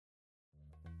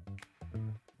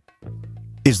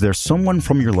Is there someone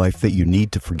from your life that you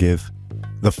need to forgive?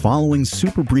 The following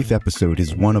super brief episode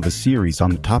is one of a series on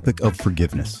the topic of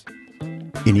forgiveness.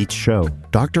 In each show,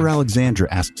 Dr. Alexandra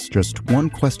asks just one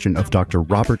question of Dr.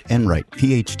 Robert Enright,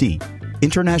 Ph.D.,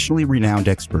 internationally renowned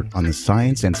expert on the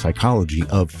science and psychology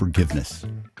of forgiveness.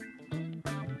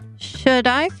 Should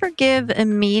I forgive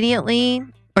immediately,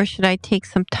 or should I take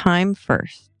some time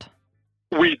first?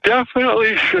 We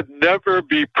definitely should never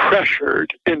be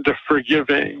pressured into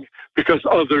forgiving because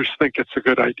others think it's a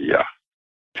good idea.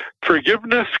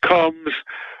 Forgiveness comes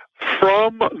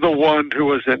from the one who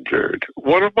was injured.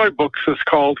 One of my books is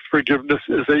called Forgiveness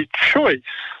is a Choice.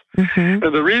 Mm-hmm.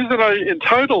 And the reason I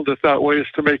entitled it that way is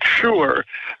to make sure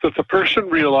that the person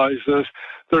realizes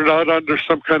they're not under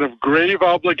some kind of grave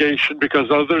obligation because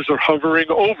others are hovering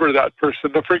over that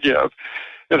person to forgive.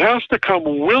 It has to come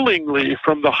willingly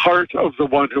from the heart of the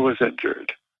one who was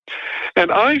injured.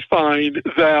 And I find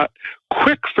that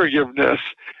quick forgiveness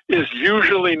is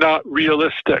usually not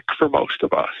realistic for most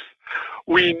of us.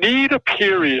 We need a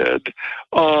period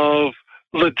of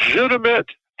legitimate,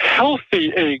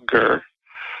 healthy anger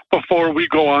before we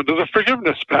go on to the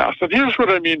forgiveness path. And here's what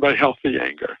I mean by healthy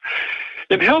anger.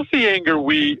 In healthy anger,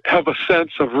 we have a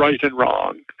sense of right and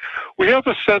wrong. We have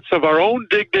a sense of our own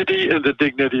dignity and the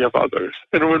dignity of others.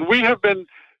 And when we have been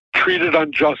treated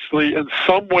unjustly in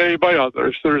some way by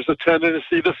others, there's a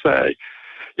tendency to say,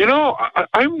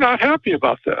 I'm not happy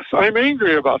about this. I'm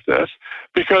angry about this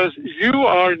because you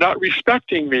are not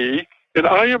respecting me, and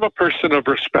I am a person of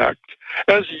respect,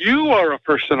 as you are a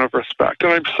person of respect.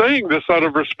 And I'm saying this out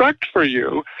of respect for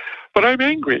you, but I'm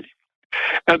angry.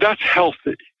 And that's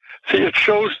healthy. See, it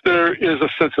shows there is a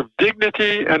sense of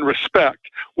dignity and respect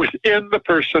within the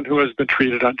person who has been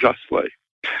treated unjustly.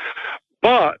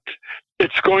 But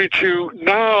it's going to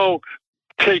now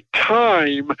take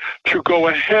time to go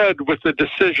ahead with the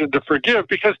decision to forgive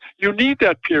because you need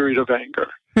that period of anger.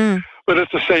 But at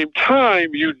the same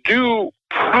time, you do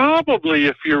probably,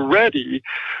 if you're ready,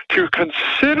 to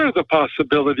consider the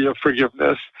possibility of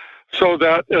forgiveness so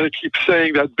that, and I keep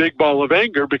saying that big ball of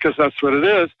anger because that's what it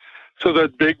is, so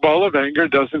that big ball of anger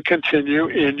doesn't continue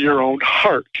in your own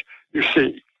heart, you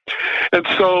see. And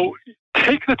so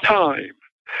take the time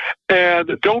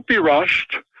and don't be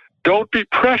rushed. Don't be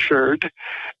pressured,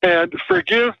 and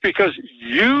forgive because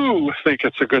you think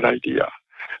it's a good idea,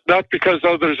 not because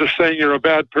others are saying you're a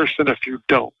bad person if you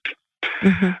don't.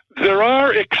 Mm-hmm. There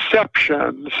are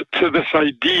exceptions to this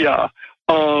idea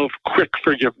of quick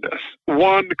forgiveness.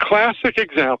 One classic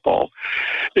example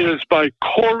is by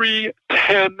Corrie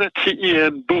ten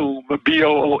Boom,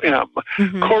 B-O-O-M.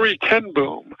 Mm-hmm. Corrie ten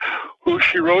Boom, who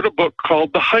she wrote a book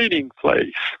called The Hiding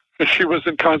Place. And she was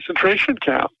in concentration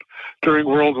camp during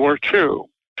World War II.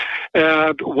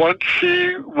 And once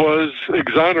she was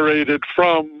exonerated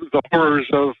from the horrors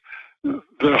of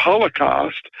the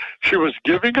Holocaust, she was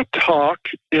giving a talk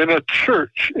in a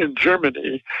church in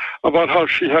Germany about how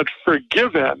she had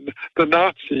forgiven the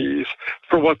Nazis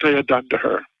for what they had done to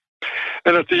her.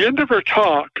 And at the end of her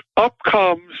talk, up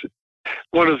comes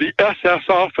one of the SS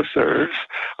officers,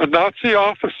 a Nazi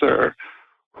officer,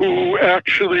 who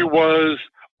actually was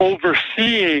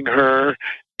overseeing her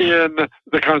in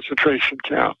the concentration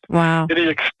camp. Wow. And he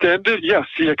extended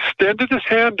his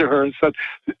hand to her and said,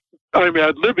 I'm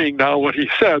ad-libbing now what he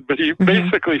said, but he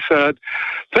basically said,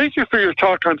 thank you for your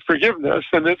talk on forgiveness,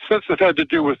 and since it had to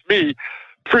do with me,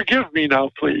 forgive me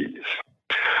now, please.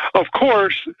 Of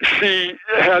course, she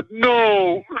had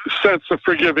no sense of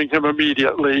forgiving him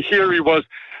immediately. Here he was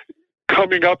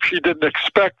coming up. She didn't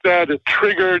expect that. It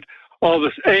triggered all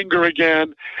this anger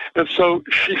again. And so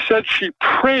she said she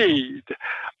prayed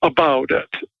about it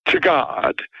to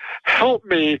God. Help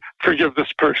me forgive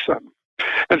this person.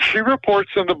 And she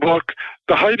reports in the book,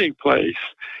 The Hiding Place,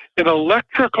 an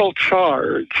electrical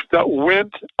charge that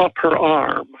went up her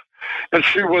arm. And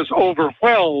she was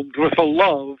overwhelmed with a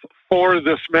love for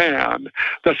this man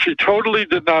that she totally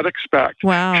did not expect.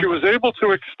 Wow. She was able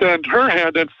to extend her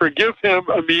hand and forgive him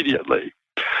immediately.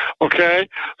 Okay?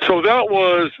 So that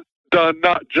was done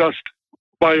not just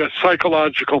by a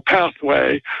psychological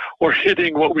pathway or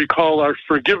hitting what we call our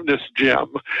forgiveness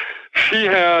gem. She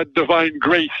had divine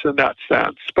grace in that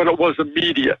sense, but it was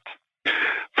immediate.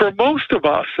 For most of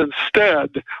us,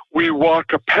 instead, we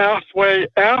walk a pathway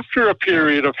after a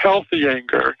period of healthy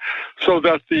anger so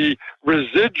that the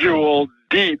residual,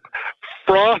 deep,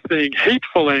 frothing,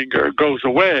 hateful anger goes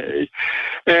away.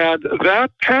 And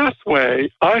that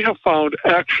pathway, I have found,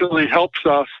 actually helps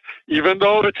us, even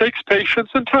though it takes patience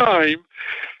and time,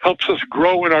 helps us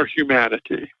grow in our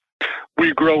humanity.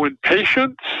 We grow in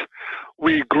patience.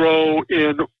 We grow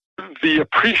in the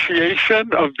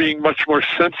appreciation of being much more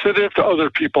sensitive to other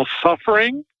people's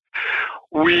suffering.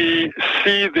 We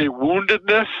see the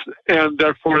woundedness and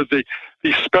therefore the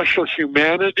special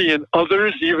humanity in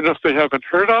others, even if they haven't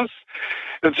hurt us.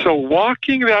 And so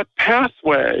walking that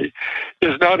pathway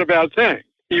is not a bad thing,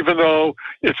 even though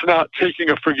it's not taking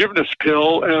a forgiveness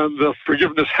pill and the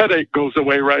forgiveness headache goes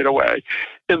away right away.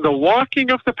 In the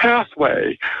walking of the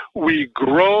pathway, we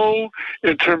grow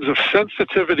in terms of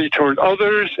sensitivity toward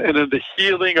others and in the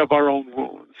healing of our own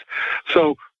wounds.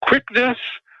 So quickness,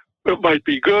 it might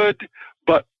be good,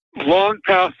 but long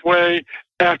pathway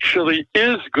actually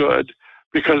is good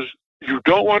because you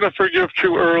don't want to forgive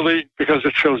too early because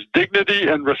it shows dignity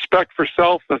and respect for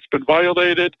self that's been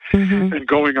violated. Mm-hmm. And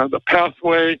going on the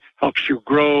pathway helps you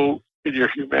grow in your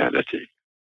humanity.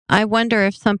 I wonder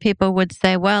if some people would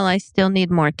say, well, I still need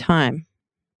more time.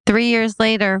 3 years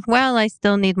later, well, I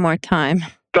still need more time.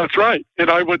 That's right. And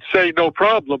I would say no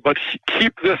problem, but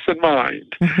keep this in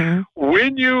mind. Mm-hmm.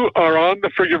 When you are on the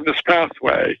forgiveness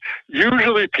pathway,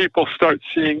 usually people start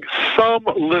seeing some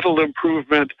little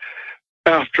improvement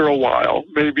after a while,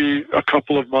 maybe a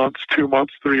couple of months, 2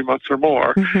 months, 3 months or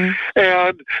more. Mm-hmm.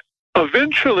 And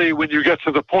eventually, when you get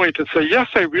to the point and say, yes,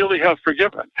 I really have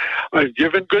forgiven. I've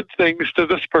given good things to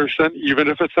this person, even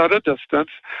if it's at a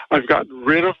distance. I've gotten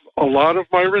rid of a lot of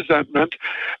my resentment,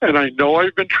 and I know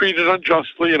I've been treated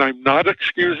unjustly, and I'm not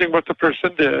excusing what the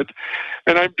person did,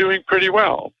 and I'm doing pretty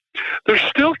well. There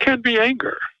still can be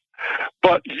anger,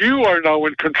 but you are now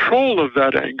in control of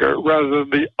that anger rather than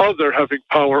the other having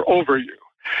power over you.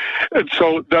 And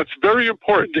so that's very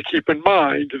important to keep in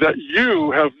mind that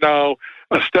you have now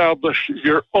established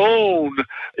your own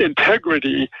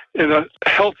integrity in a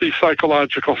healthy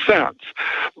psychological sense.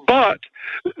 But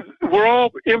we're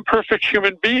all imperfect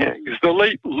human beings. The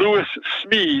late Lewis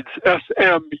Smedes,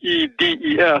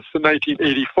 S-M-E-D-E-S, in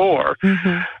 1984,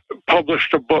 mm-hmm.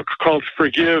 published a book called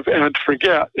Forgive and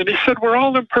Forget. And he said we're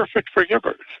all imperfect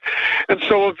forgivers. And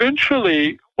so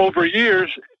eventually, over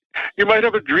years, you might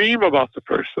have a dream about the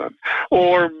person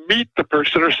or meet the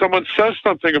person or someone says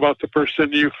something about the person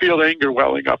and you feel anger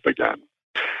welling up again.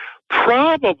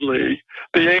 Probably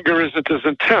the anger isn't as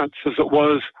intense as it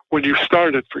was when you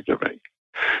started forgiving.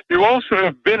 You also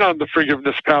have been on the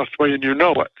forgiveness pathway and you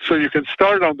know it. So you can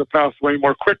start on the pathway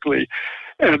more quickly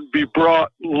and be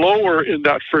brought lower in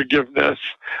that forgiveness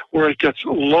where it gets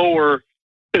lower.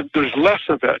 There's less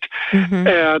of it. Mm-hmm.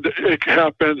 And it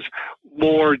happens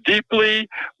more deeply,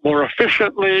 more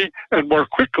efficiently, and more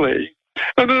quickly.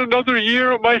 And in another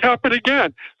year, it might happen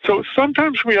again. So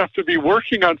sometimes we have to be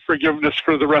working on forgiveness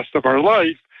for the rest of our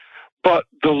life, but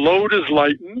the load is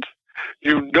lightened.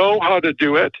 You know how to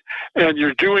do it, and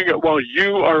you're doing it while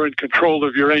you are in control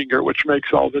of your anger, which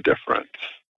makes all the difference.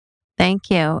 Thank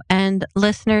you. And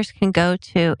listeners can go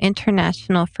to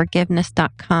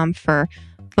internationalforgiveness.com for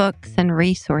books and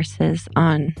resources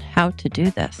on how to do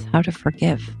this, how to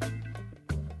forgive.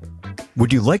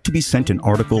 Would you like to be sent an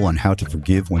article on how to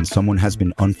forgive when someone has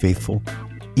been unfaithful?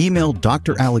 Email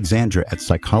Dr. Alexandra at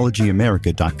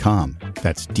psychologyamerica.com.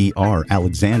 That's Dr.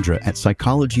 Alexandra at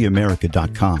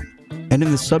psychologyamerica.com. And in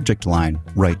the subject line,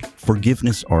 write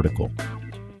Forgiveness Article.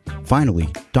 Finally,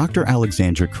 Dr.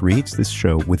 Alexandra creates this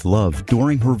show with love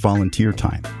during her volunteer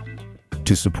time.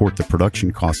 To support the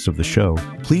production costs of the show,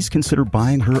 please consider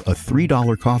buying her a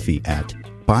 $3 coffee at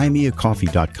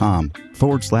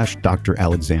buymeacoffee.com/Dr.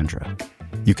 Alexandra.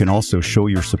 You can also show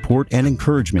your support and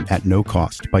encouragement at no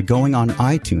cost by going on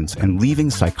iTunes and leaving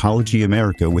Psychology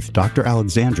America with Dr.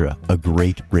 Alexandra a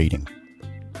great rating.